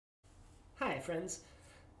friends.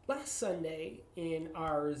 Last Sunday in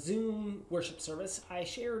our Zoom worship service, I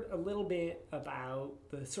shared a little bit about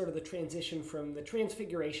the transition from the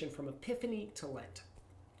Transfiguration from Epiphany to Lent.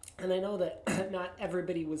 And I know that not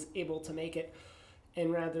everybody was able to make it,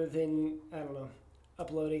 and rather than,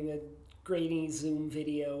 uploading a grainy Zoom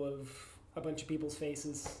video of a bunch of people's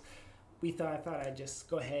faces, I thought I'd just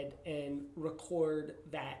go ahead and record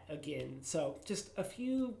that again. So just a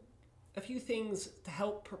few things to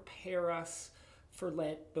help prepare us for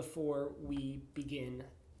Lent before we begin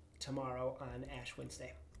tomorrow on Ash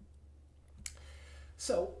Wednesday.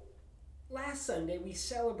 So last Sunday we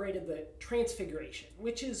celebrated the Transfiguration,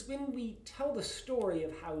 which is when we tell the story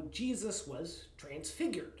of how Jesus was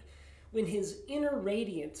transfigured, when his inner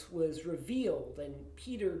radiance was revealed and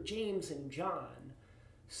Peter, James, and John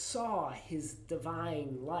saw his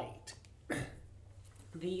divine light.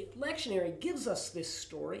 The lectionary gives us this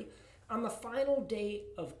story on the final day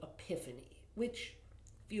of Epiphany, which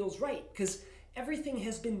feels right because everything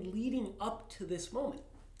has been leading up to this moment.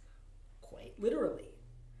 Quite literally,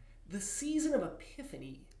 the season of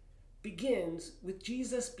Epiphany begins with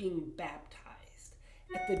Jesus being baptized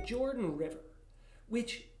at the Jordan River,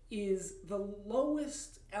 which is the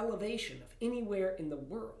lowest elevation of anywhere in the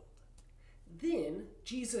world. Then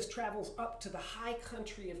Jesus travels up to the high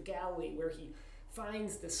country of Galilee where he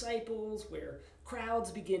finds disciples, where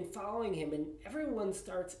crowds begin following him, and everyone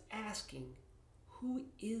starts asking, who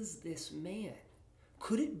is this man?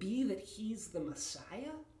 Could it be that he's the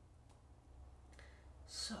Messiah?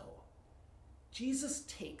 So, Jesus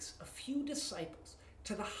takes a few disciples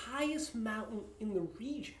to the highest mountain in the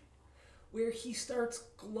region, where he starts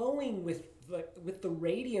glowing with the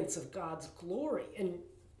radiance of God's glory. And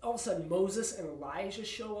all of a sudden, Moses and Elijah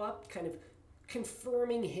show up, kind of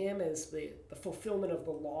confirming him as the fulfillment of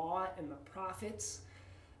the law and the prophets.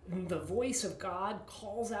 And the voice of God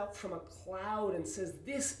calls out from a cloud and says,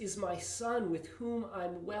 "This is my son with whom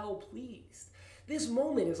I'm well pleased." This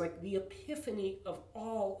moment is like the epiphany of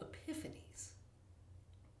all epiphanies.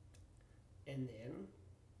 And then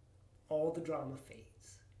all the drama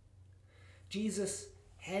fades. Jesus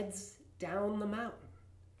heads down the mountain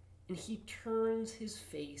and he turns his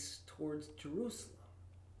face towards Jerusalem.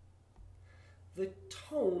 The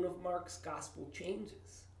tone of Mark's gospel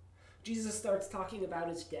changes. Jesus starts talking about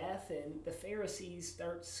his death, and the Pharisees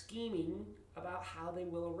start scheming about how they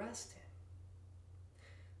will arrest him.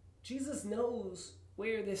 Jesus knows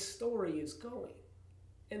where this story is going,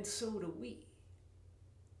 and so do we.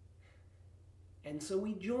 And so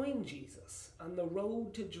we join Jesus on the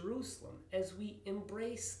road to Jerusalem as we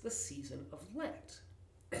embrace the season of Lent.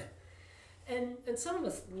 And some of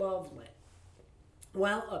us love Lent,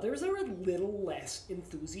 while others are a little less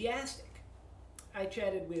enthusiastic. I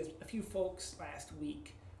chatted with a few folks last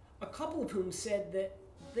week, a couple of whom said that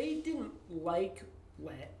they didn't like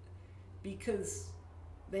Lent because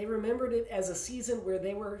they remembered it as a season where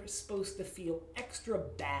they were supposed to feel extra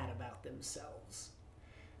bad about themselves.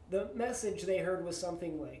 The message they heard was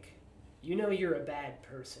something like, "You know you're a bad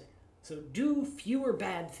person, so do fewer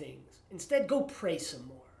bad things. Instead, go pray some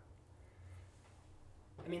more."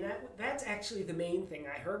 I mean, that's actually the main thing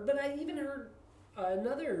I heard, but I even heard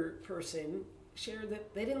another person share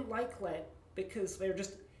that they didn't like Lent because they're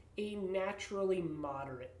just a naturally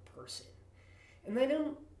moderate person. And they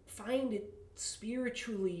don't find it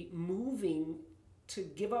spiritually moving to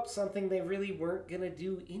give up something they really weren't going to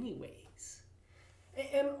do anyways.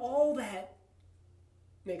 And all that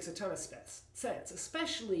makes a ton of sense,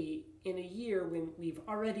 especially in a year when we've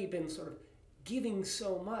already been sort of giving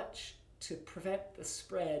so much to prevent the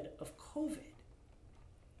spread of COVID.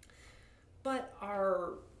 But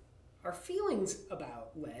our feelings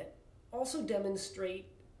about Lent also demonstrate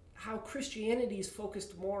how Christianity is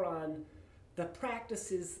focused more on the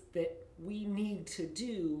practices that we need to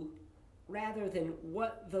do rather than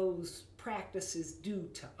what those practices do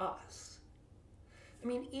to us. I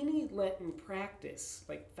mean, any Lenten practice,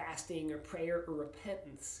 like fasting or prayer or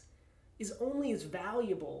repentance, is only as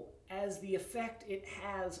valuable as the effect it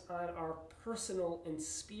has on our personal and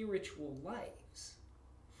spiritual lives.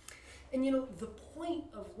 And the point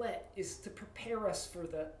of Lent is to prepare us for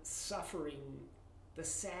the suffering, the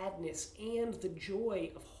sadness, and the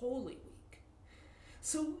joy of Holy Week.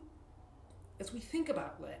 So, as we think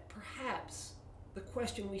about Lent, perhaps the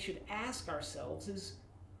question we should ask ourselves is,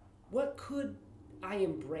 what could I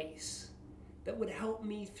embrace that would help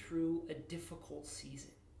me through a difficult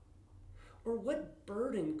season? Or what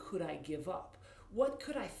burden could I give up? What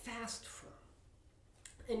could I fast from?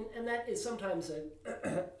 And that is sometimes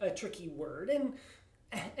a tricky word. And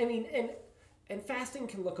fasting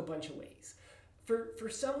can look a bunch of ways. For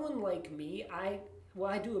someone like me, I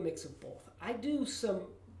well, I do a mix of both. I do some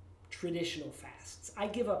traditional fasts. I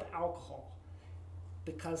give up alcohol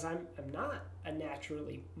because I'm not a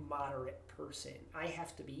naturally moderate person. I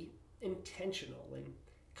have to be intentional and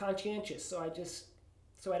conscientious. So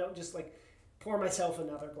I don't just like pour myself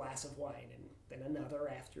another glass of wine and then another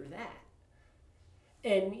after that.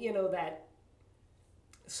 And that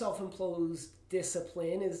self-imposed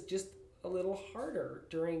discipline is just a little harder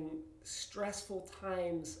during stressful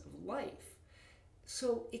times of life.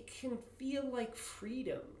 So it can feel like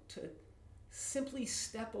freedom to simply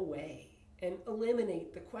step away and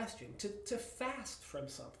eliminate the question, to fast from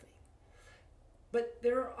something. But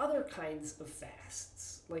there are other kinds of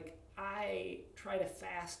fasts. Like I try to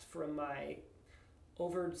fast from my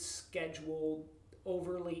overscheduled,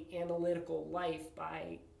 overly analytical life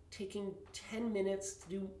by taking 10 minutes to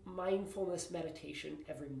do mindfulness meditation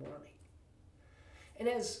every morning. And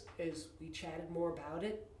as we chatted more about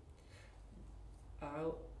it,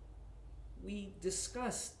 we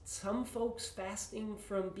discussed some folks fasting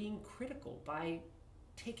from being critical by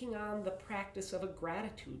taking on the practice of a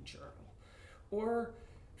gratitude journal, or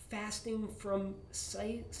fasting from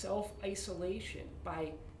self-isolation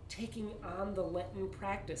by taking on the Lenten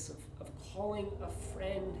practice of calling a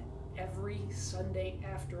friend every Sunday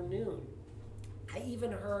afternoon. I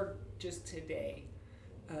even heard just today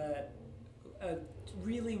a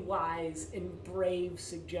really wise and brave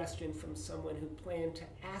suggestion from someone who planned to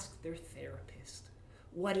ask their therapist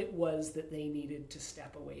what it was that they needed to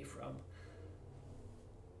step away from.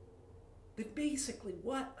 But basically,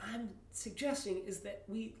 what I'm suggesting is that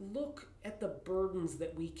we look at the burdens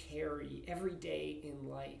that we carry every day in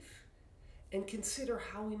life and consider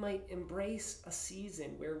how we might embrace a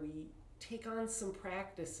season where we take on some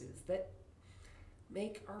practices that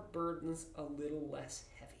make our burdens a little less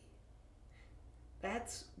heavy.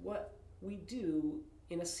 That's what we do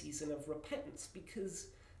in a season of repentance, because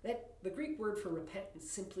the Greek word for repentance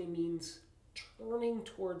simply means turning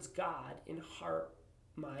towards God in heart,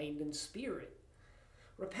 mind, and spirit.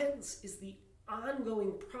 Repentance is the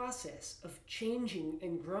ongoing process of changing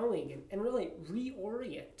and growing and really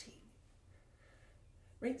reorienting.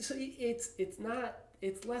 Right? So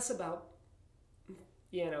it's less about,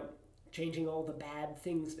 changing all the bad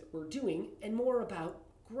things that we're doing and more about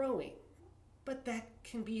growing. But that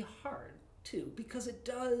can be hard too, because it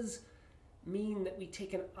does mean that we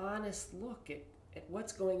take an honest look at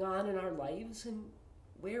what's going on in our lives and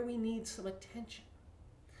where we need some attention.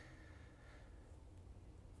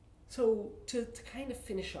 So to kind of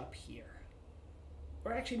finish up here,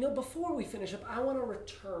 or actually no, before we finish up, I want to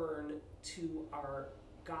return to our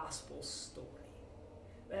gospel story.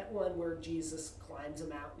 That one where Jesus climbs a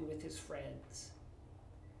mountain with his friends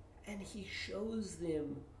and he shows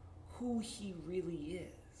them who he really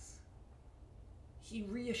is. He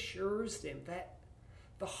reassures them that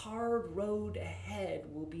the hard road ahead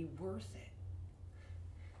will be worth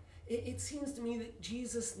it. It seems to me that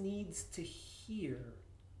Jesus needs to hear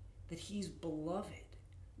that he's beloved,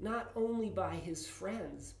 not only by his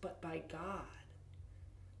friends, but by God.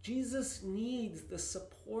 Jesus needs the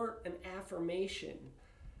support and affirmation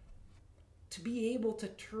to be able to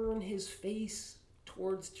turn his face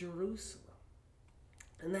towards Jerusalem.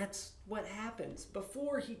 And that's what happens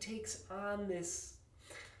before he takes on this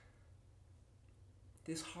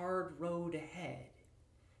hard road ahead.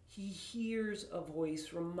 He hears a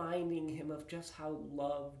voice reminding him of just how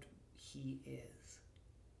loved he is.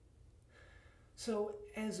 So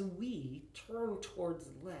as we turn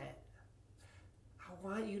towards Lent, I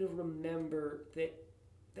want you to remember that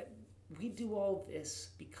we do all this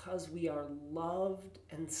because we are loved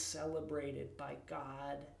and celebrated by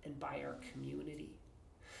God and by our community.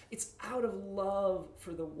 It's out of love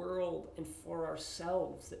for the world and for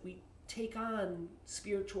ourselves that we take on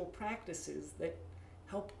spiritual practices that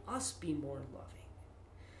help us be more loving.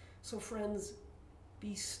 So friends,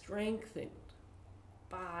 be strengthened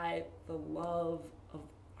by the love of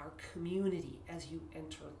our community as you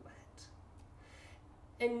enter Lent.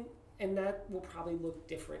 And that will probably look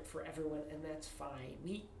different for everyone, and that's fine.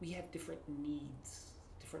 We have different needs,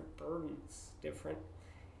 different burdens, different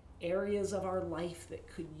areas of our life that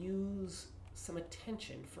could use some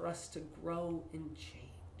attention for us to grow and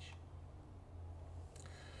change.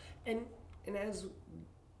 And as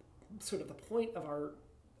sort of the point of our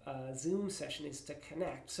Zoom session is to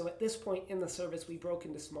connect. So at this point in the service, we broke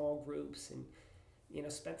into small groups and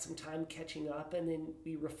spent some time catching up, and then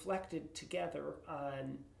we reflected together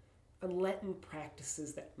on Lenten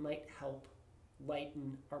practices that might help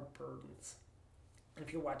lighten our burdens. And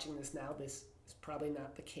if you're watching this now, this is probably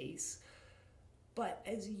not the case. But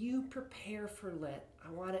as you prepare for Lent, I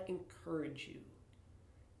want to encourage you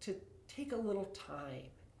to take a little time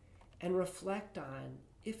and reflect on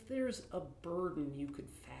if there's a burden you could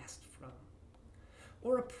fast from,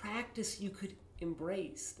 or a practice you could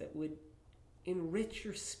embrace that would enrich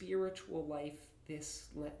your spiritual life this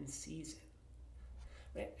Lenten season.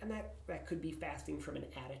 Right? And that could be fasting from an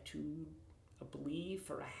attitude, a belief,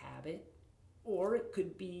 or a habit, or it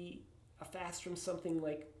could be a fast from something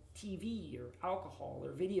like TV or alcohol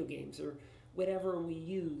or video games or whatever we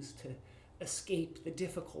use to escape the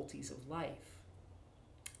difficulties of life.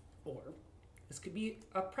 Or this could be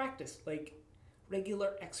a practice like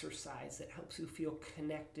regular exercise that helps you feel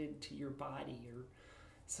connected to your body, or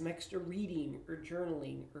some extra reading or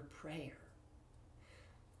journaling or prayer.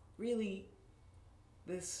 Really,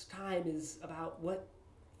 this time is about what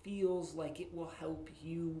feels like it will help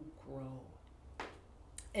you grow.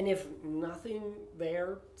 And if nothing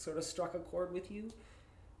there sort of struck a chord with you,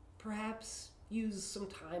 perhaps use some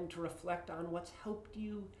time to reflect on what's helped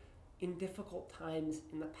you in difficult times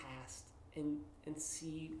in the past and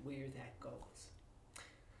see where that goes.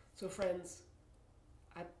 So friends,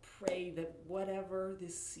 I pray that whatever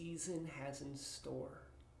this season has in store,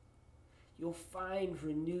 you'll find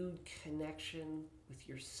renewed connection with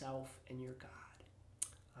yourself and your God.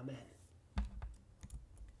 Amen.